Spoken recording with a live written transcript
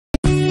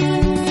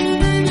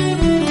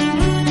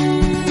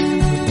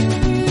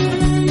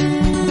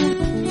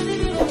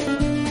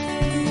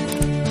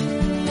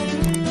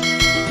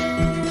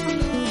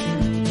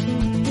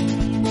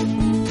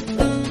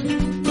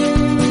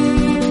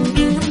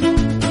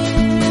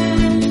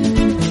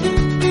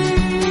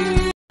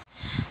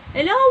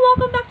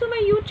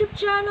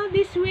channel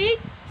this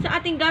week sa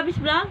ating Gabby's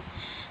Vlog.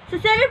 Sa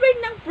celebrate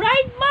ng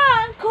Pride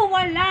Month, kung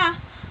wala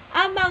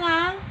ang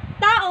mga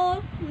tao,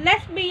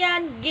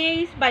 lesbian,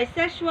 gays,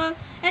 bisexual,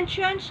 and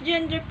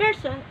transgender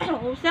person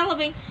who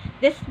celebrate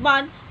this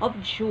month of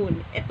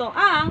June. Ito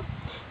ang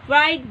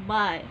Pride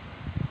Month.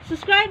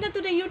 Subscribe na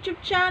to the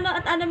YouTube channel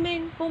at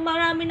alamin kung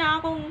marami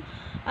na akong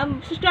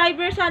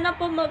subscribers. Sana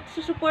po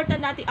magsusuporta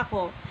natin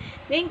ako.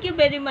 Thank you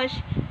very much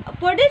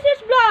for this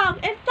is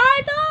vlog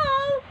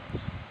entitled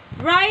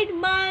Pride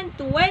Month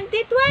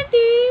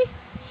 2020.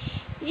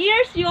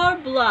 Here's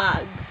your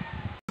vlog.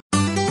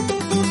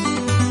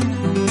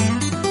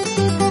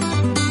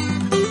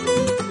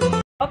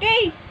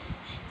 Okay,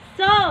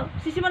 so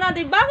sisimulan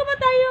natin. Bago ba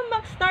tayo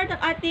mag-start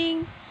ang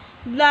ating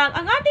vlog,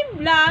 ang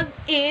ating vlog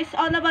is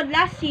all about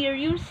last year,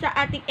 yung sa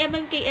ating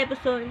MMK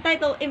episode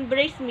entitled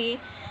Embrace Me.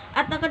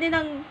 At ang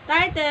kanilang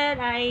title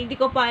ay hindi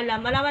ko pa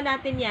alam. Malaman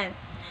natin yan.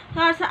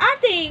 Sa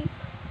ating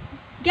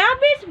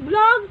Gabby's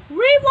Vlog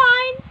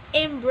Rewind,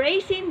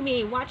 Embracing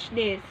Me. Watch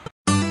this.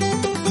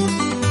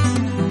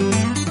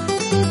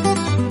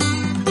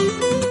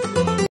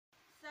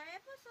 Sa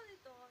episode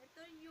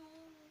ito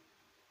yung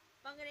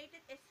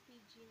pang-rated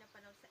SPG na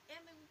panood sa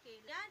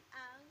MMK. Yan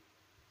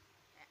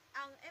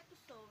ang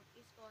episode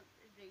is called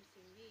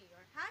Embracing Me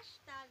or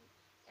hashtag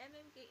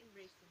MMK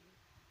Embracing Me.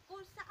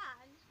 Kung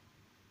saan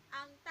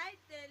ang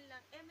title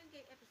ng MMK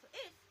episode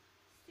is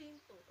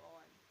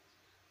Sinturon.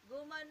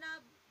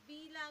 Gumanap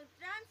bilang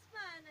trans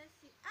man na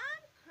si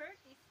Ann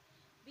Curtis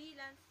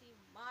bilang si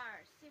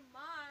Mars. Si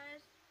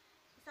Mars,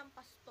 isang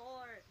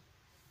pastor,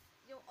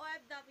 yung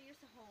OFW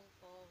sa Hong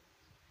Kong.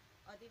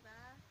 O,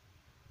 diba?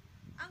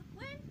 Ang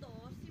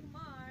kwento, si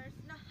Mars,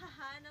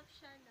 nahahanap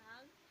siya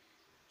ng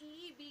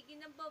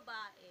iibigin ng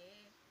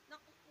babae.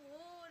 Naku po,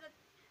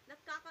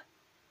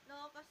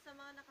 sa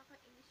mga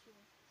nakakainis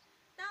yun.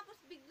 Tapos,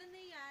 bigla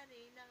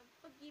nangyari na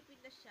pag-ipid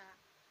na siya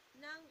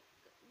ng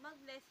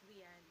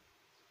mag-lesbian.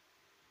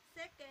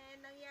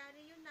 Second,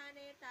 nangyari yung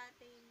nanay at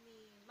tatay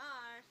ni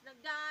Mars,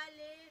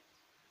 nagalit.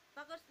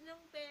 Pagkas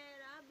ng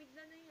pera,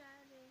 bigla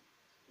nangyari,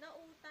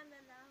 nautan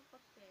na lang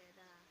pag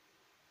pera.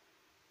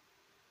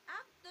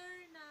 After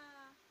na,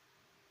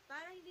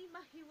 para hindi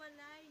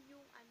mahiwalay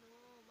yung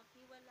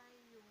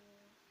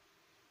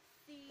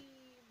si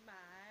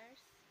Mars.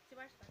 Si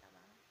Mars pa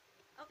tama?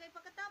 Okay,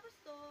 pagkatapos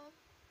to,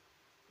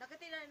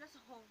 nakatira na sa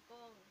Hong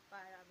Kong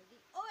para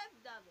maging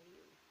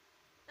OFW.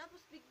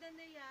 Tapos bigla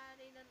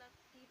nangyari na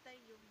nakita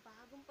yung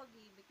bagong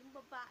pag-ibig, yung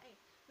babae,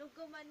 nung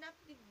gumanap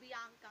ni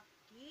Bianca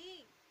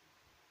King.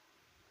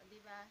 O,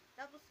 diba?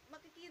 Tapos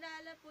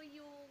makikilala po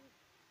yung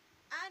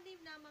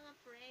 6 na mga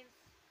friends,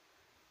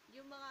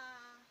 yung mga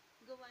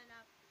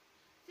gumanap.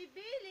 Si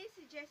Billy,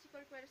 si Jessica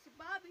Corcuera, si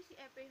Bobby, si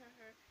Epe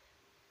Her.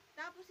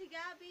 Tapos si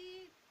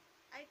Gabby,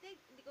 I think,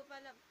 hindi ko pa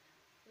alam.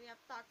 We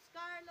have Tots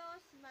Carlos,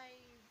 may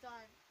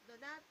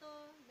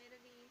Donato,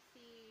 meron din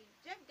si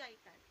Jeff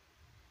Gaitan.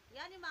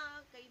 Yan yung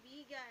mga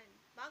kaibigan,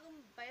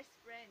 bagong best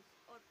friends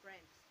or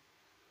friends.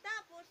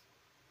 Tapos,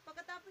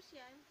 pagkatapos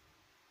yan,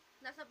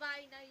 nasa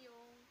bahay na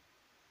yung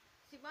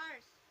si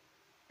Mars.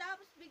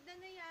 Tapos, biglang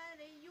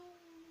nangyari yung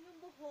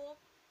buhok.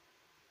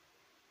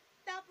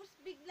 Tapos,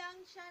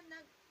 biglang siya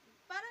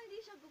parang hindi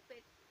siya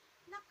gupit.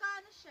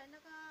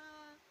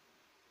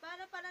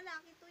 Para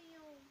lalaki to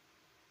yung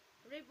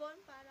ribbon,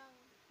 parang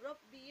rope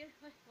beer.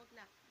 Wag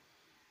na.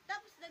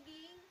 Tapos,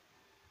 naging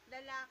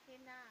lalaki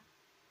na.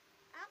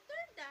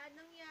 After that,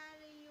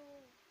 nangyari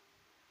yung,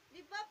 di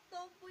ba,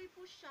 tomboy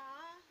po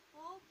siya,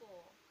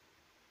 hobo.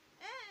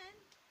 And,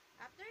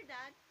 after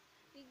that,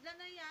 bigla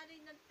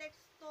nangyari ng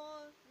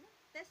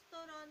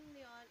testosterone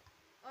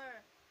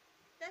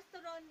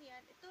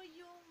yan, ito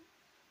yung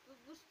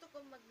gusto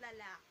kong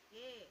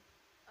maglalaki,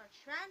 or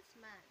trans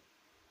man.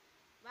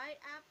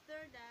 Right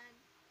after that,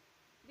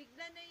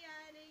 bigla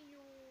nangyari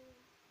yung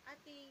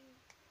ating,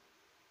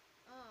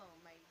 oh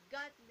my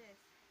goodness,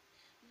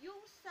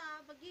 yung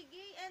sa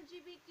magiging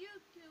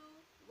LGBTQ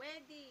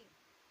wedding.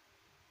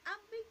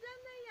 Ang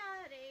biglang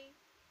nangyari,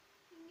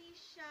 hindi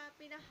siya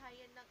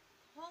pinahayan ng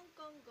Hong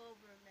Kong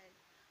government.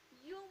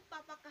 Yung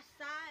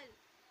papakasal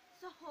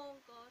sa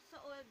Hong Kong, sa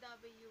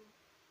OFW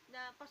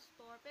na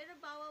pastor, pero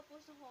bawal po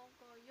sa Hong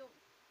Kong yung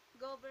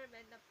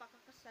government na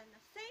pakakasal na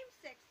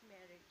same-sex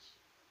marriage.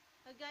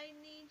 Kagaya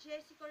ni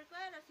Jessie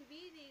Corcuera, si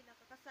Billy,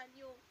 nakakasal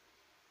yung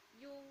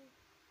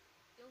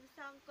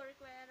isang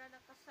Corcuera na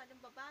kasal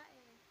ng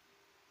babae.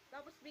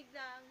 Tapos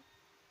biglang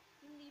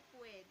hindi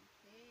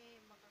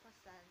pwede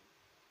makakasal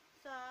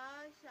sa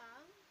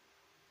isang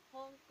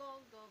Hong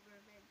Kong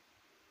government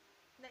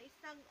na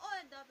isang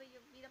OFW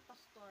bilang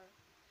pastor.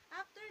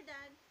 After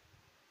that,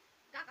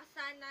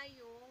 kakasal na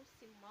yung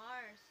si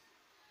Mars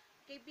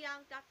kay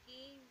Bianca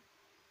King.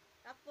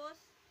 Tapos,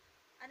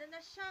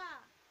 na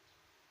siya?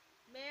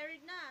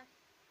 Married na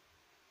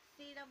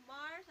sila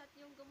Mars at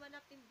yung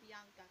gumanap ng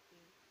Bianca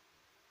King.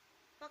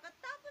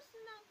 Pagkatapos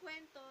ng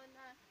kwento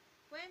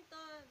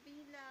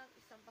bilang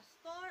isang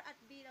pastor at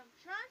bilang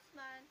trans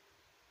man,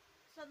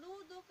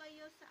 saludo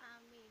kayo sa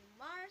amin.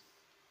 Mars,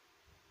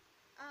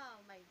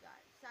 oh my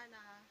God,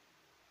 sana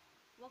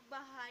wag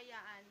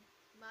bahayaan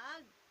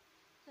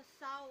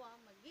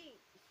magsasawang maging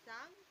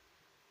isang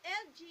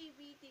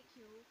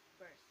LGBTQ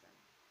person.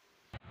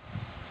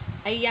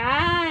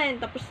 Ayan,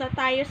 tapos na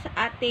tayo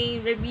sa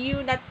ating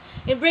review na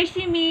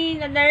Embracing Me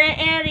na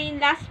nare-airing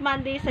last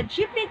Monday sa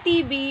Jeepney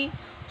TV.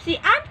 Si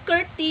Ann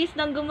Curtis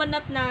nang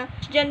gumanap na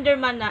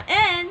genderman na,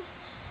 and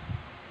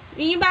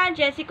yung iba,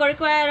 Jessie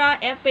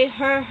Corcuera, F.A.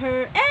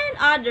 Her, and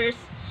others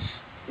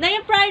na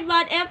yung Pride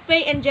Month,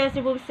 F.A. and Jessie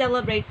will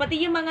celebrate. Pati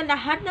yung mga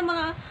lahat ng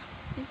mga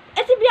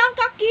si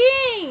Bianca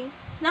King!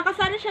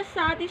 Nakasali siya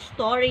sa ating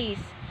stories.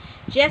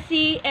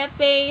 Jessie,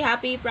 F.A.,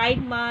 Happy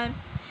Pride Month.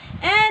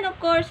 And of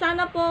course,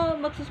 sana po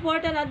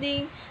magsusuporta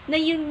natin na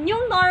yung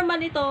normal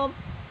nito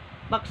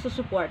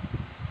magsusupport.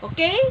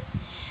 Okay?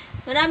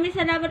 Maraming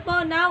salamat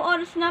po. Now,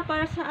 oras na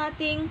para sa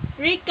ating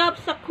recap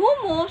sa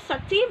Kumu, sa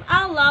Team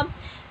Alam,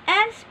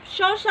 and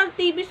Social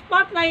TV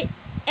Spotlight,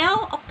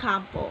 El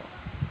Ocampo.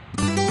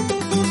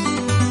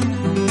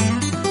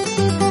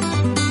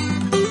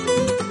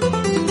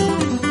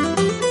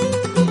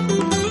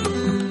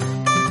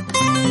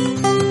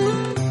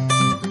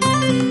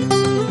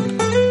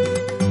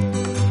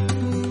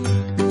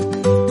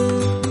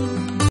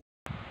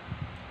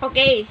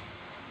 Okay.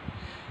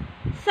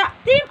 Sa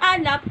Team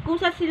Alap, kung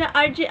sa sila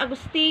RJ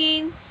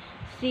Agustin,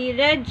 si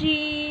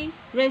Reggie,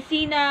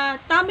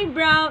 Rencina, Tommy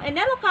Brown, and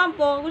Nelo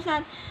Campo, kung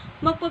saan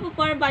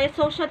magpo-perform via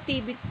Social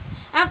TV.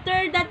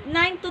 After that,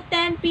 9 to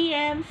 10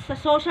 p.m. sa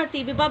Social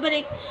TV,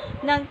 babalik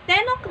ng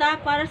 10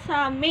 o'clock para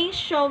sa main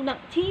show ng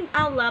Team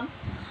Alap.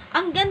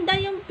 Ang ganda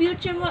yung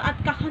future mo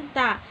at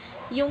kakanta.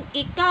 Yung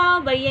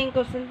Ikaw by Yen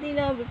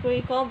Constantino, Before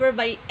You Cover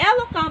by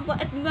Elo Campo,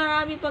 at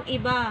marami pang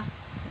iba.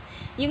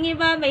 Yung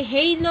iba may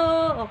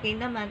Halo, okay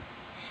naman.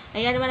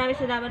 Ayan, maraming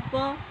salamat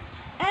po.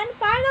 And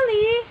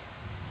finally,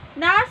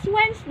 last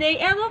Wednesday,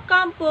 Elo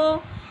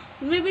Campo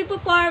will be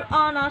perform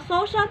on a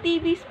Social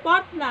TV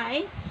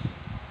Spotlight.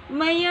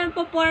 Mayroon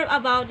perform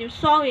about yung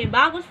song, yung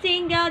bagong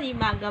single,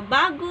 yung mga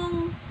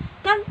bagong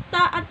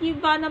kanta, at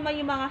yung iba naman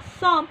yung mga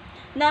song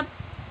na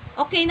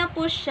okay na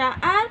po siya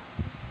at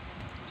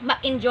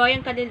ma-enjoy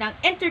ang kanilang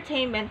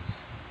entertainment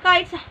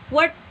kahit sa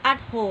work at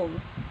home.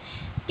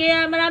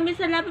 Kaya maraming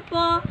salamat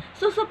po.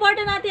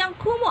 Susuportan natin ang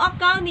Kumu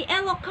account ni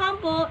El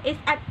Ocampo is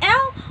at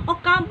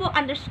 @elocampo_.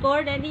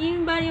 Then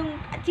yung ba yung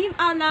Team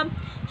Alam,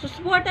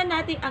 susuportan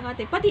natin ang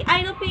ating pati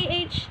Idol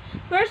PH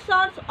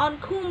persons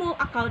on Kumu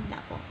account na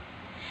po.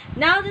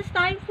 Now it's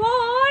time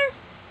for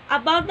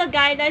about the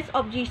guidelines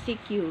of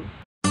GCQ.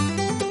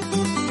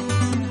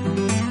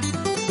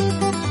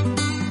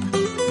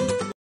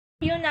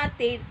 Yung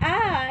natin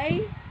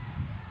ay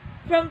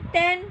from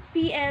 10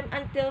 p.m.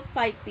 until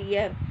 5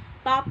 p.m.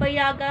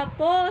 Papayagan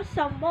po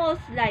sa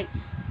malls like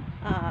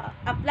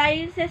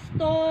appliances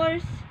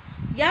stores,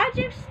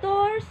 gadget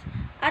stores,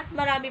 at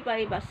marami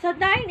pa iba. Sa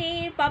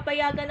dining,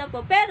 papayagan na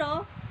po,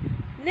 pero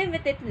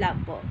limited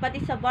lang po. Pati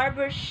sa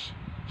barber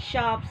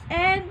shops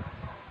and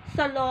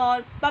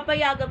salon,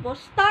 papayagan po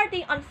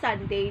starting on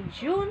Sunday,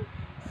 June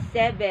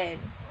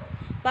 7.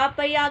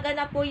 Papayagan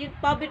na po yung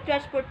public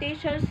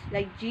transportations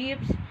like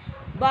jeeps,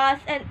 bus,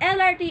 and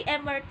LRT,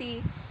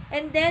 MRT.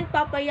 And then,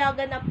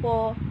 papayagan na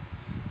po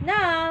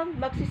na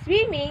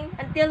magsiswimming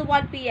until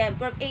 1 p.m.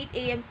 from 8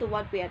 a.m. to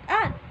 1 p.m.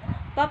 At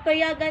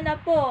papayagan na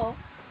po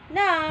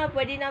na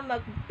pwede na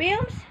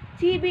mag-films,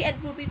 TV,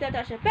 and movie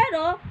production.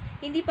 Pero,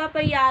 hindi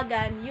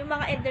papayagan yung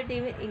mga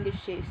entertainment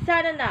industry.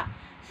 Sana na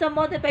sa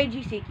Multiply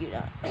GCQ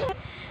na.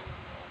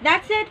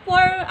 That's it for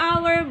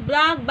our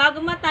vlog.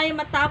 Bago tayo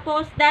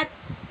matapos, that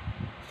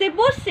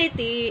Cebu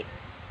City,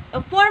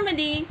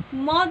 formerly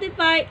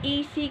Multiply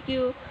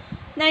ECQ,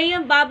 na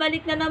yung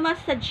babalik na naman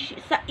sa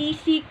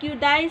ECQ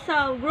dahil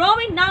sa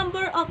growing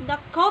number of the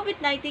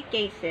COVID-19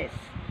 cases.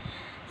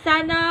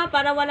 Sana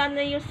para wala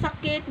na yung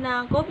sakit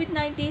ng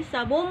COVID-19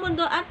 sa buong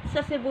mundo at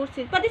sa Cebu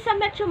City, pati sa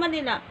Metro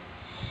Manila.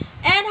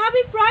 And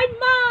Happy Pride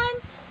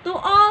Month to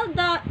all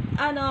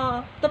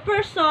the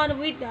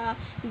person with the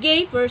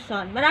gay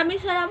person.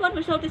 Maraming salamat.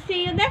 We hope to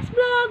see you next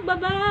vlog.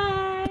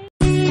 Bye-bye!